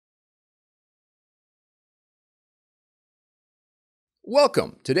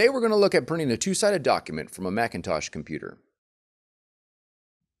Welcome! Today we're going to look at printing a two-sided document from a Macintosh computer.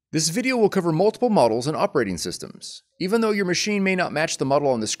 This video will cover multiple models and operating systems. Even though your machine may not match the model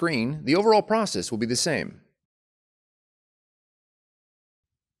on the screen, the overall process will be the same.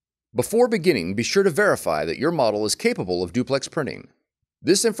 Before beginning, be sure to verify that your model is capable of duplex printing.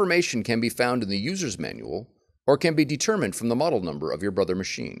 This information can be found in the user's manual or can be determined from the model number of your brother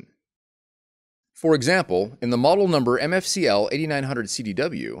machine. For example, in the model number MFCL 8900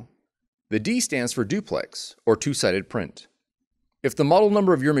 CDW, the D stands for duplex, or two-sided print. If the model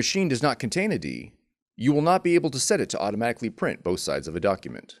number of your machine does not contain a D, you will not be able to set it to automatically print both sides of a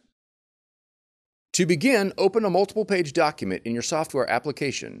document. To begin, open a multiple-page document in your software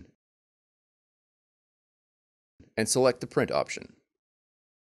application and select the print option.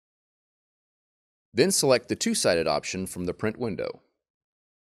 Then select the two-sided option from the print window.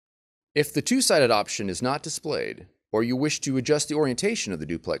 If the two-sided option is not displayed, or you wish to adjust the orientation of the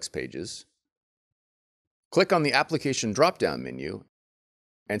duplex pages, click on the Application drop-down menu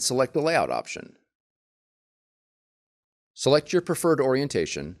and select the Layout option. Select your preferred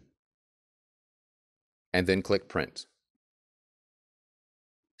orientation and then click Print.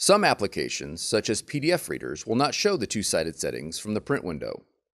 Some applications, such as PDF readers, will not show the two-sided settings from the print window.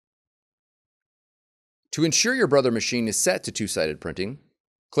 To ensure your brother machine is set to two-sided printing,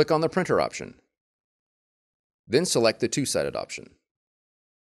 click on the Printer option. Then select the two-sided option.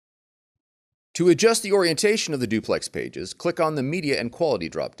 To adjust the orientation of the duplex pages, click on the Media and Quality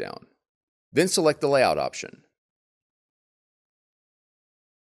drop-down. Then select the Layout option.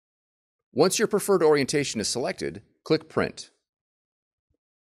 Once your preferred orientation is selected, click Print.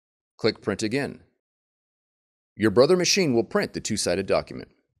 Click Print again. Your brother machine will print the two-sided document.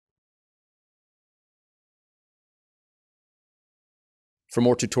 For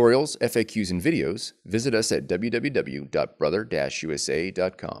more tutorials, FAQs, and videos, visit us at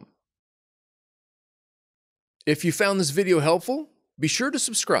www.brother-usa.com. If you found this video helpful, be sure to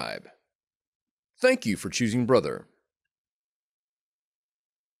subscribe. Thank you for choosing Brother.